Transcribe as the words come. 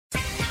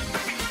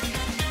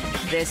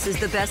This is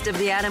the Best of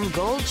the Adam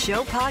Gold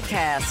Show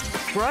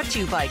podcast, brought to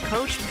you by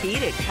Coach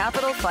Pete at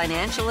Capital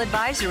Financial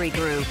Advisory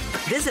Group.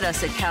 Visit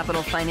us at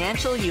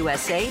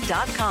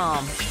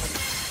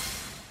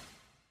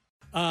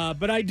capitalfinancialusa.com.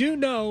 But I do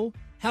know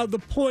how the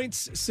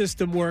points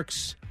system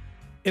works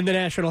in the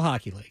National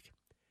Hockey League.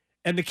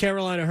 And the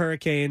Carolina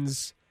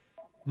Hurricanes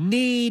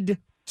need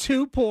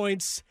 2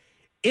 points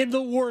in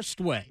the worst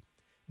way.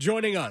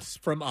 Joining us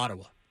from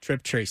Ottawa,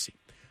 Tripp Tracy.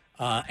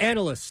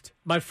 Analyst,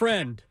 my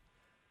friend,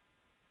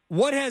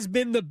 what has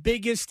been the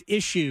biggest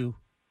issue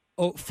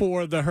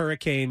for the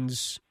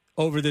Hurricanes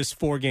over this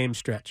 4-game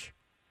stretch?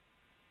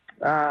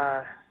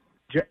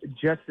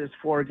 Just this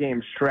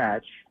 4-game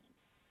stretch,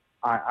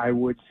 I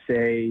would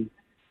say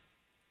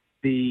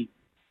the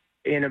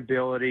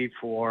inability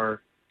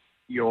for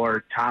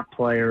your top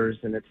players,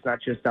 and it's not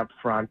just up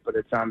front, but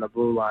it's on the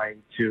blue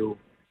line, to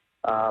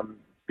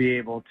be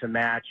able to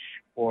match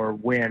or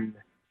win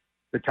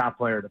the top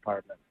player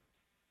department.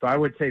 So I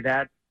would say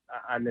that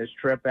on this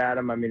trip,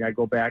 Adam, I mean, I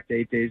go back to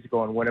 8 days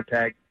ago in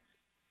Winnipeg,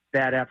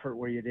 that effort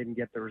where you didn't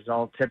get the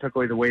result.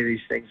 Typically the way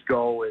these things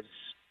go is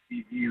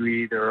you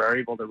either are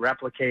able to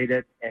replicate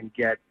it and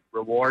get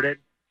rewarded,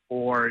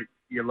 or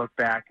you look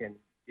back and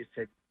you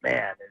say,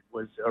 man, it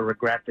was a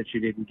regret that you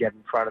didn't get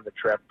in front of the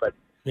trip. But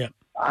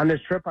on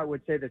this trip, I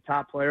would say the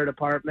top player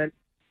department,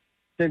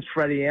 since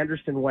Freddie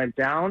Anderson went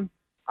down,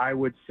 I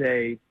would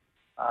say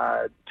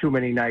too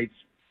many nights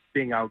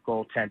being out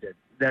goaltended.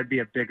 That'd be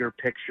a bigger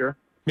picture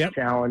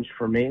challenge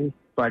for me.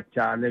 But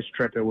on this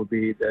trip, it would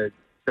be the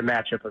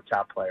matchup of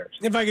top players.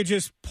 If I could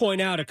just point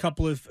out a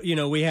couple of,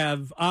 we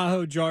have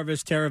Aho,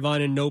 Jarvis,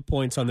 Teravainen, no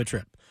points on the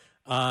trip.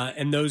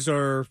 And those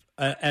are,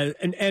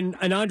 and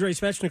Andrei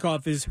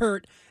Svechnikov is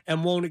hurt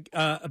and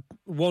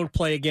won't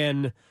play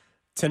again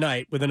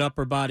tonight with an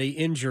upper body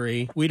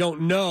injury. We don't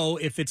know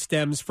if it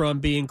stems from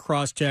being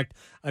cross-checked.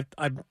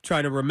 I'm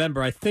trying to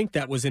remember. I think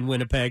that was in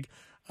Winnipeg,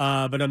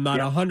 but I'm not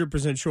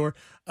 100% sure.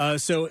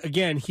 So,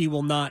 again, he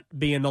will not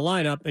be in the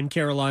lineup, and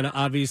Carolina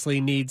obviously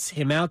needs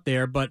him out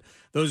there. But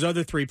those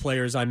other 3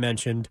 players I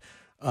mentioned,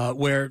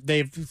 where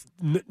they've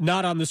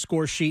not on the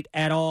score sheet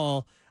at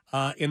all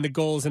in the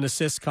goals and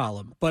assists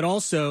column. But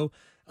also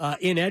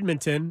in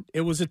Edmonton,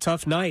 it was a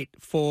tough night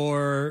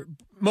for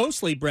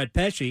mostly Brett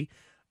Pesce,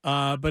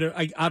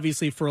 but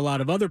obviously for a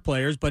lot of other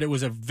players. But it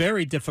was a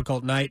very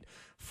difficult night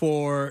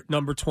for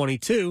number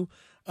 22.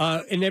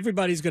 And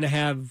everybody's going to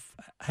have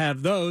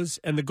those.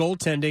 And the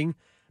goaltending,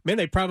 man,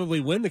 they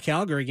probably win the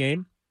Calgary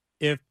game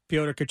if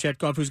Pyotr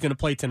Kochetkov, who's going to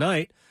play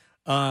tonight,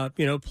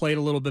 played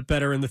a little bit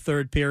better in the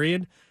third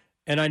period.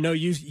 And I know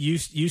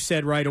you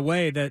said right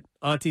away that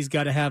Anti's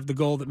got to have the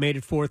goal that made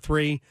it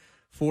 4-3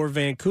 for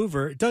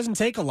Vancouver. It doesn't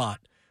take a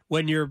lot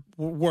when you're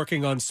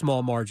working on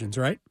small margins,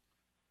 right?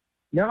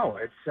 No,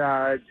 it's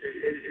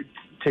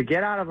to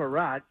get out of a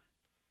rut,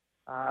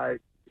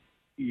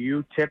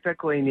 you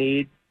typically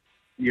need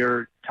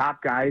your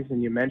top guys,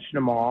 and you mentioned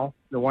them all.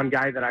 The one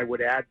guy that I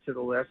would add to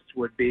the list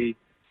would be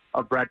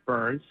Brett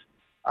Burns.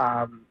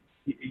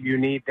 You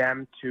need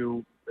them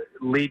to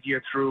lead you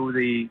through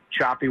the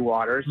choppy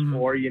waters,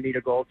 or you need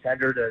a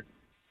goaltender to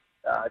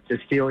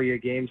steal you a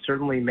game.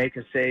 Certainly make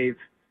a save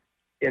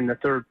in the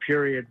third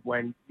period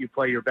when you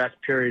play your best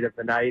period of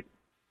the night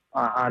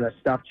on a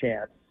stuff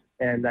chance.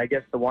 And I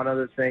guess the one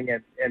other thing,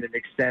 and it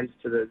extends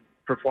to the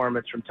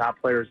performance from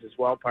top players as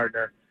well,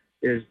 partner,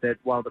 is that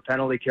while the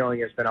penalty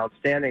killing has been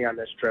outstanding on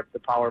this trip, the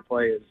power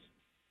play is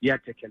yet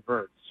to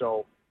convert.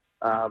 So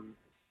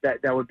that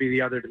would be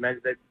the other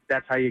dimension.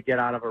 That's how you get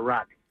out of a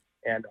rut.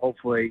 And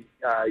hopefully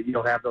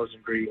you'll have those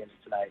ingredients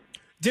tonight.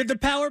 Did the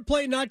power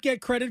play not get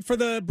credit for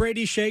the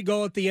Brady Shea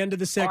goal at the end of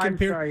the second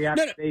period? Sorry, yes,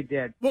 no, they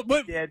did.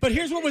 But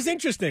here's what was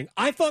interesting.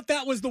 I thought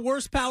that was the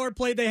worst power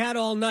play they had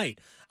all night.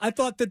 I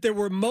thought that there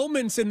were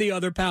moments in the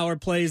other power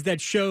plays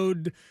that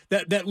showed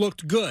that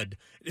looked good.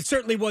 It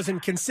certainly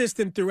wasn't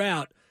consistent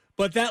throughout.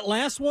 But that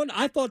last one,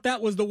 I thought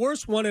that was the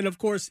worst one, and, of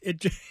course,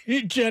 it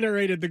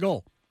generated the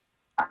goal.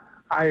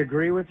 I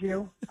agree with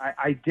you.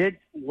 I did.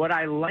 What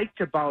I liked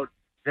about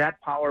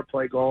that power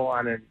play goal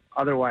on an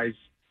otherwise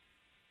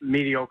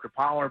mediocre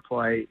power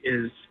play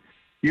is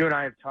you and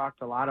I have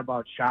talked a lot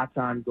about shots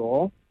on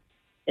goal,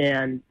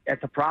 and at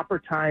the proper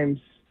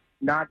times,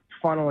 not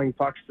funneling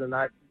pucks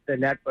to the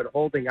net, but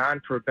holding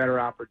on for a better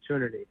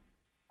opportunity.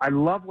 I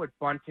love what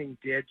Bunting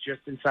did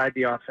just inside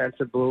the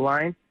offensive blue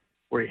line,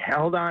 where he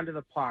held on to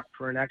the puck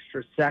for an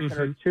extra second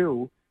or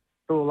two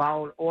to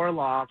allow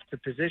Orlov to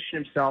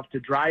position himself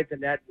to drive the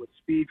net with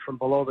speed from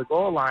below the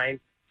goal line,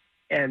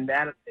 and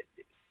that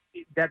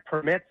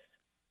permits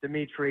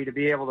Dimitri to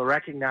be able to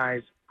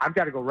recognize, I've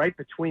got to go right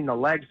between the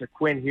legs of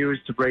Quinn Hughes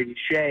to Brady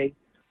Shea,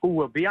 who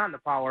will be on the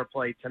power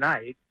play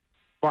tonight,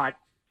 but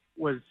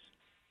was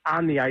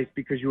on the ice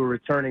because you were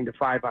returning to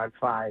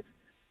 5-on-5.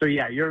 So,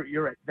 yeah,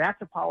 you're that's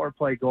a power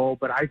play goal,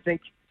 but I think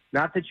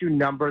not that you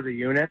number the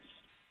units,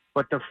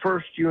 but the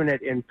first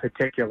unit in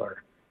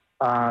particular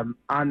on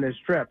this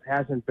trip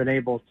hasn't been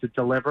able to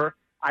deliver.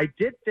 I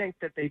did think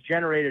that they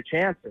generated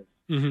chances,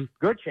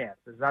 good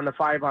chances, on the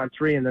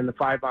 5-on-3 and then the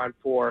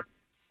 5-on-4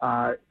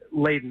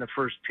 late in the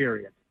first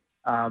period.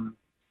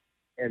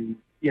 And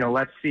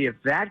let's see if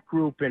that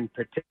group in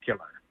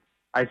particular,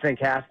 I think,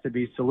 has to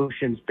be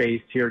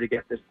solutions-based here to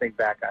get this thing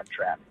back on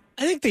track.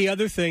 I think the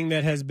other thing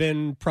that has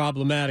been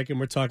problematic, and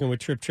we're talking with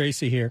Tripp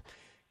Tracy here,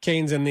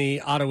 Canes and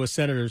the Ottawa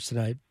Senators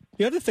tonight.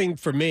 The other thing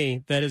for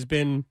me that has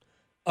been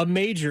a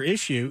major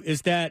issue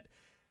is that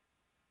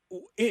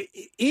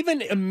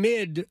even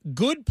amid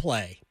good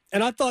play,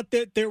 and I thought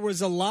that there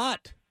was a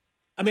lot.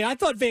 I mean, I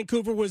thought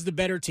Vancouver was the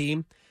better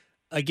team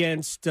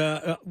against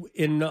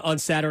on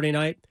Saturday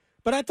night,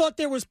 but I thought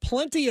there was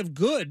plenty of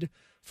good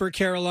for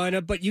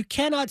Carolina. But you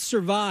cannot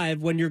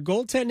survive when your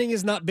goaltending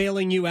is not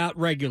bailing you out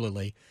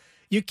regularly.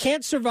 You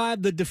can't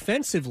survive the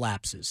defensive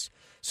lapses.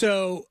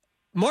 So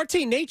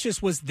Martin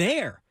Necas was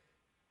there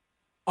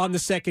on the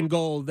second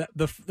goal,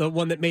 the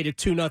one that made it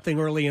 2-0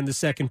 early in the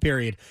second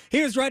period.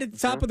 He was right at the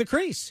top of the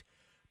crease.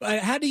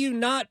 How do you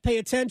not pay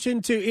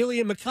attention to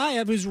Ilya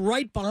Mikheyev, who's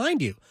right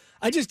behind you?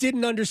 I just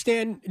didn't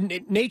understand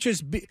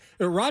Necas.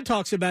 Rod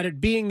talks about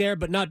it being there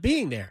but not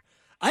being there.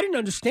 I didn't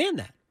understand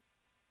that.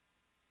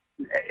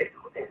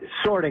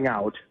 Sorting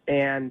out.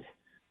 And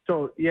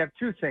so you have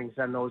two things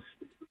on those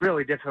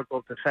really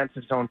difficult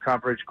defensive zone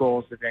coverage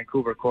goals that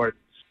Vancouver court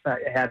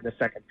had in the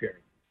second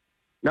period.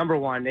 Number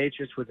one,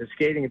 Necas with his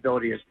skating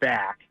ability is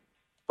back,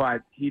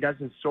 but he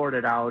doesn't sort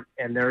it out,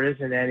 and there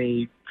isn't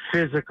any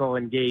physical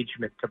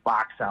engagement to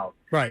box out.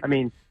 Right. I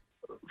mean,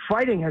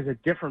 fighting has a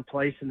different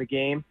place in the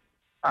game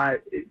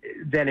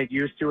than it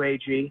used to,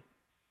 AG,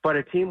 but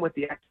a team with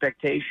the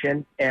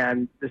expectation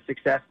and the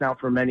success now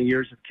for many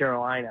years of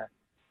Carolina,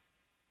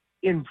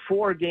 in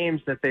 4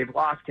 games that they've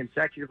lost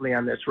consecutively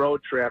on this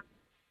road trip,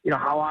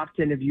 how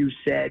often have you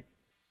said,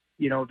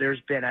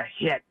 there's been a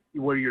hit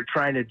where you're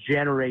trying to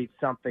generate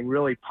something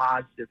really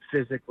positive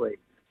physically,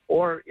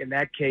 or in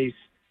that case,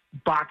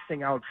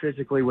 boxing out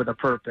physically with a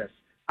purpose?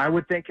 I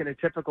would think in a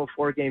typical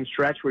 4-game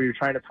stretch where you're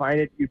trying to find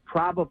it, you'd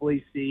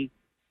probably see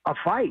a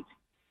fight,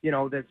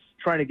 that's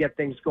trying to get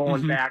things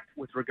going back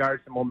with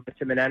regards to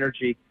momentum and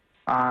energy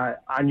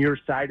on your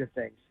side of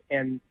things.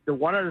 And the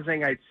one other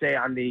thing I'd say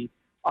on the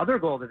other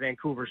goal that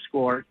Vancouver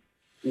scored,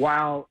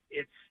 while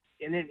it's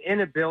an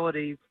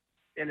inability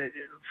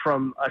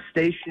from a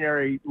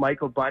stationary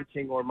Michael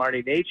Bunting or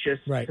Marty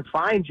Necas to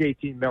find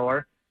JT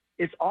Miller,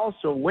 it's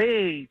also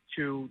way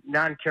too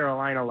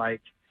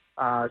non-Carolina-like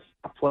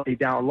play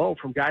down low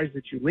from guys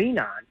that you lean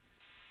on.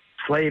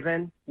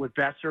 Slavin with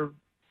Besser,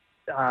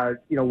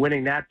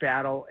 winning that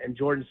battle, and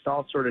Jordan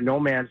Stahl sort of no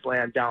man's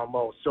land down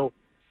low. So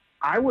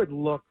I would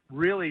look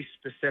really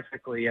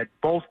specifically at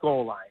both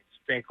goal lines.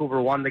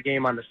 Vancouver won the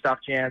game on the stuff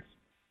chance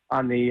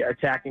on the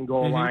attacking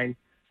goal line.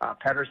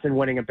 Pettersson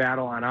winning a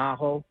battle on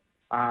Aho.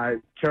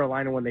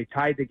 Carolina, when they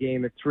tied the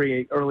game at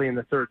 3 early in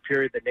the third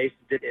period, that Nason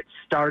did, it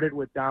started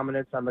with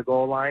dominance on the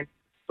goal line.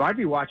 So I'd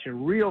be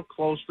watching real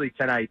closely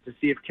tonight to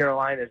see if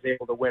Carolina is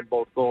able to win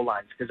both goal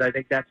lines, because I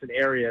think that's an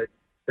area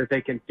that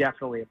they can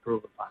definitely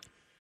improve upon.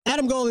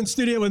 Adam Gold in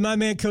studio with my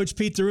man, Coach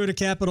Pete DeRuta,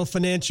 Capital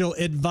Financial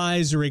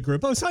Advisory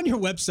Group. I was on your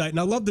website, and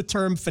I love the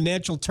term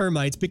financial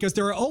termites because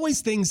there are always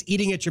things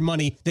eating at your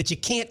money that you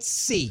can't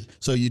see.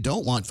 So you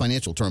don't want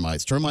financial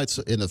termites. Termites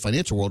in the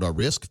financial world are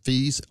risk,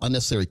 fees,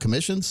 unnecessary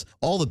commissions.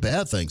 All the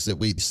bad things that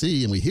we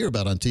see and we hear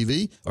about on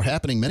TV are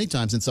happening many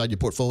times inside your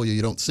portfolio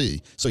you don't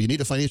see. So you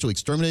need a financial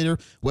exterminator?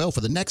 Well,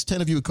 for the next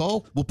 10 of you who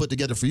call, we'll put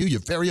together for you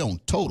your very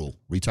own total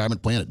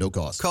retirement plan at no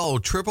cost. Call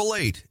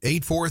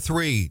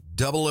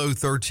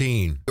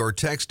 888-843-0013 or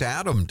text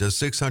Adam to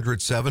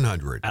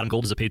 600-700. Adam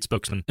Gold is a paid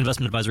spokesman.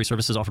 Investment advisory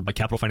services offered by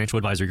Capital Financial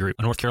Advisory Group,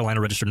 a North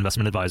Carolina registered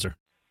investment advisor.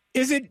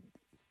 Is it?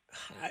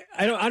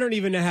 I don't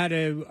even know how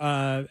to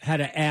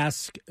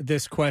ask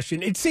this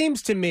question. It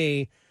seems to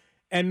me,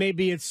 and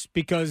maybe it's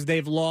because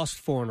they've lost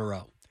 4 in a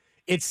row.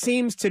 It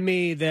seems to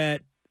me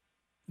that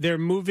they're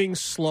moving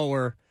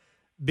slower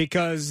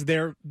because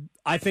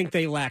I think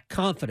they lack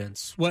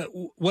confidence.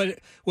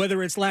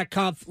 Whether it's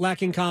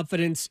lacking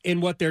confidence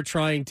in what they're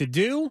trying to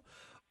do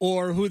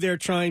or who they're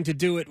trying to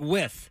do it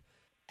with.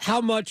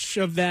 How much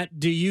of that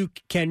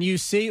can you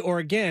see? Or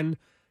again,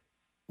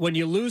 when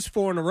you lose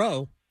 4 in a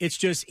row, it's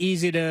just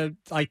easy to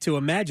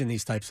imagine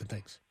these types of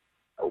things.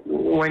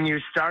 When you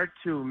start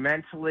to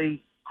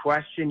mentally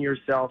question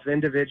yourself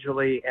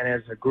individually and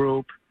as a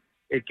group,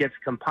 it gets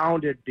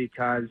compounded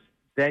because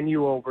then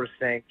you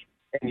overthink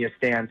and you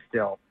stand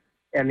still.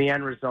 And the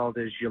end result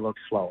is you look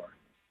slower.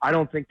 I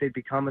don't think they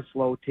become a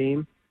slow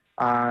team.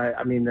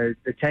 The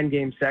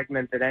 10-game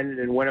segment that ended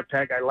in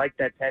Winnipeg, I like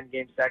that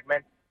 10-game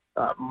segment.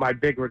 My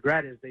big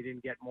regret is they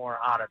didn't get more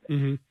out of it.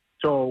 Mm-hmm.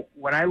 So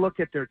when I look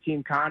at their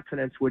team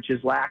confidence, which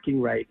is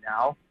lacking right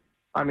now,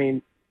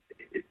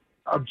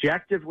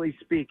 objectively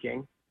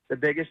speaking, the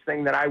biggest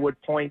thing that I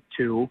would point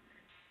to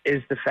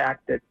is the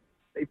fact that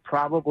they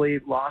probably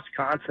lost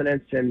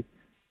confidence in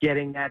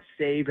getting that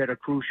save at a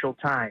crucial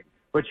time.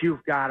 But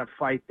you've got to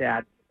fight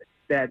that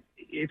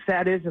if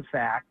that is a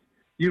fact,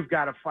 you've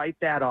got to fight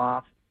that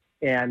off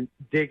and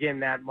dig in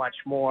that much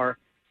more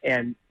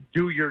and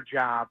do your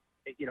job.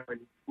 And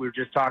we were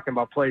just talking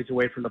about plays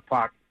away from the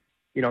puck,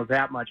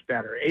 that much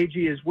better.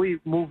 AG, as we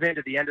move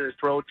into the end of this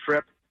road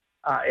trip,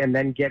 and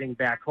then getting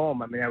back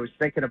home. I mean, I was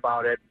thinking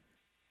about it.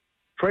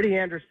 Freddie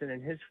Anderson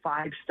in his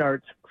 5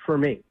 starts for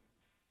me,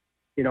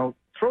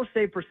 throw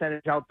save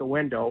percentage out the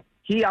window.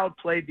 He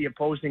outplayed the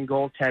opposing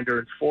goaltender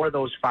in 4 of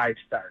those 5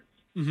 starts.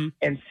 Mm-hmm.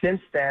 And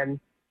since then,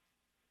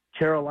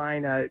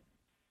 Carolina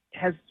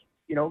has,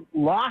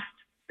 lost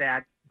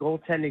that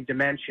goaltending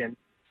dimension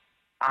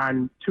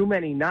on too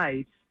many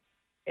nights.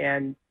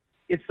 And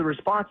it's the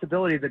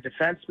responsibility of the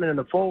defensemen and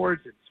the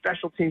forwards and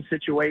special team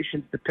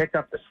situations to pick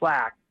up the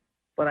slack.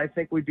 But I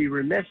think we'd be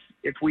remiss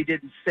if we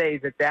didn't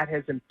say that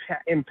has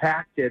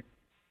impacted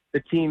the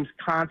team's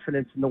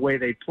confidence in the way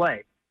they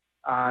play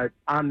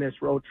on this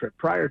road trip.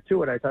 Prior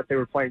to it, I thought they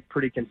were playing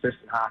pretty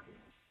consistent hockey.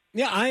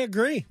 Yeah, I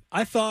agree.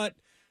 I thought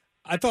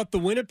the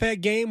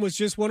Winnipeg game was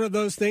just one of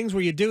those things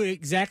where you do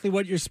exactly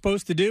what you're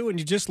supposed to do and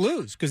you just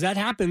lose, because that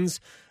happens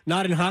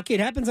not in hockey. It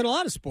happens in a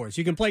lot of sports.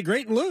 You can play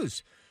great and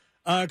lose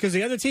because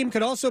the other team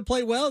could also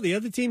play well. The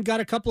other team got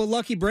a couple of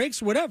lucky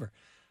breaks, whatever.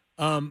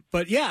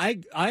 But, yeah,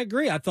 I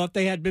agree. I thought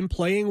they had been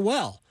playing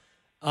well.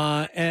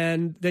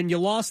 And then you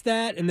lost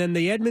that, and then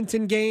the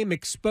Edmonton game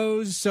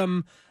exposed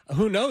some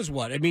who knows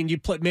what. I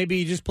mean, maybe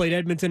you just played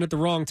Edmonton at the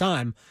wrong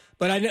time.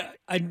 But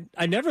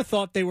I never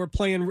thought they were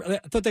playing. I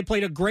thought they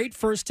played a great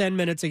first 10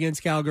 minutes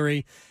against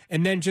Calgary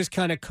and then just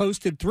kind of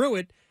coasted through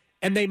it,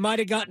 and they might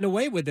have gotten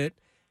away with it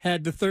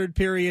had the third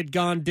period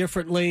gone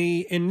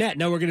differently in net.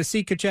 Now we're going to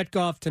see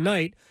Kochetkov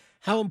tonight.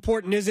 How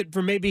important is it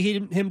for maybe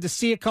him to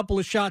see a couple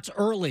of shots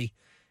early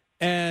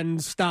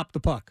and stop the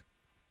puck?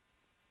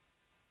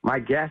 My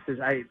guess is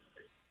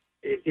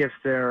if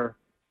they're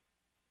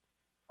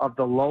of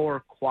the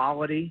lower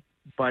quality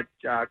but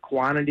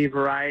quantity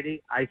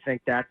variety, I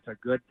think that's a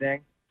good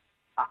thing.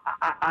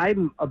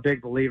 I'm a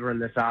big believer in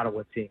this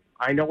Ottawa team.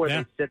 I know where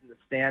they sit in the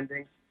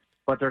standings,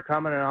 but they're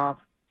coming off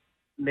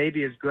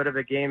maybe as good of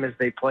a game as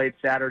they played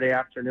Saturday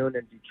afternoon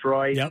in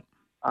Detroit. Yep.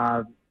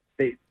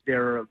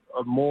 They're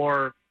a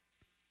more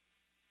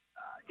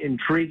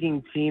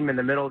intriguing team in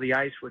the middle of the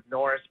ice with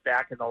Norris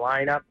back in the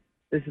lineup.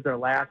 This is their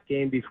last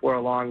game before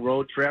a long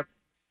road trip.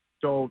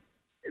 So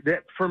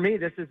for me,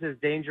 this is as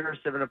dangerous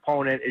of an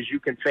opponent as you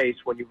can face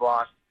when you've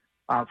lost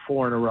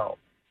 4 in a row.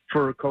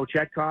 For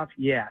Kochetkov,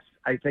 yes.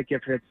 I think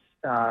if it's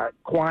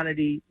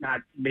quantity,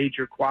 not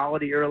major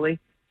quality early,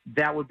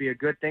 that would be a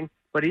good thing.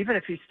 But even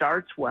if he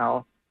starts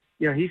well,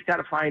 he's got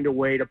to find a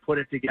way to put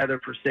it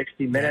together for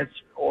 60 minutes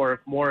or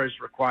if more is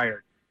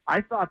required.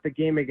 I thought the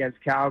game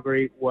against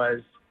Calgary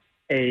was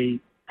a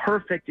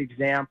perfect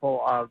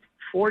example of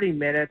 40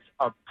 minutes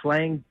of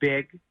playing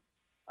big.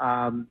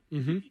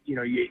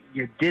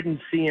 You didn't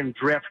see him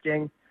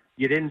drifting.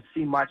 You didn't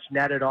see much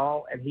net at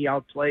all, and he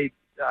outplayed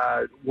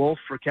Wolf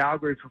for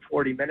Calgary for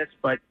 40 minutes,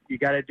 but you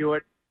got to do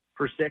it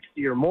for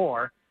 60 or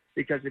more,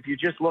 because if you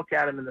just look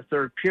at him in the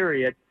third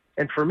period,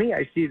 and for me,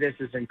 I see this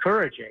as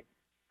encouraging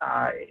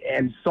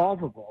and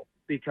solvable,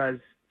 because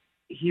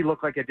he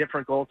looked like a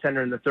different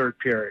goaltender in the third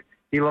period.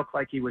 He looked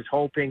like he was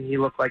hoping. He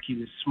looked like he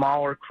was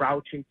smaller,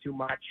 crouching too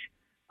much.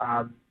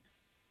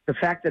 The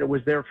fact that it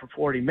was there for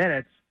 40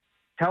 minutes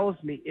tells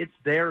me it's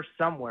there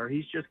somewhere.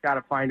 He's just got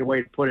to find a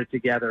way to put it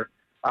together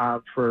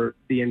for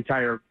the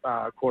entire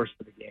course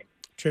of the game.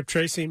 Tripp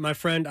Tracy, my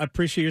friend, I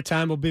appreciate your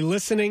time. We'll be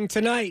listening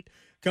tonight,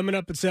 coming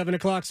up at 7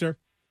 o'clock, sir.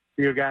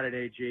 You got it,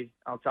 AG.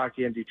 I'll talk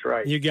to you in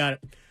Detroit. You got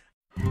it.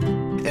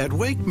 At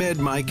WakeMed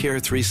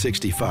MyCare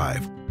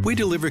 365, we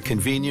deliver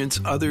convenience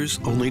others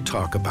only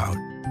talk about.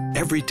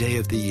 Every day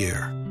of the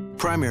year.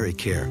 Primary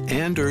care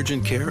and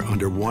urgent care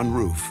under one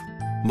roof.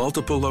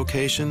 Multiple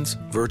locations,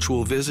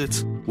 virtual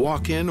visits,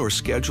 walk-in or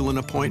schedule an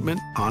appointment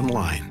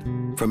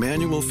online. From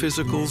annual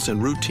physicals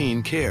and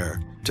routine care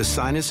to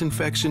sinus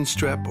infection,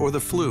 strep, or the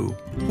flu,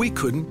 we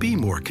couldn't be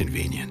more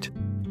convenient.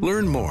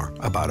 Learn more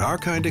about our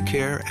kind of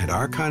care and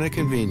our kind of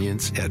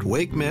convenience at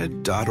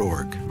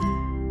wakemed.org.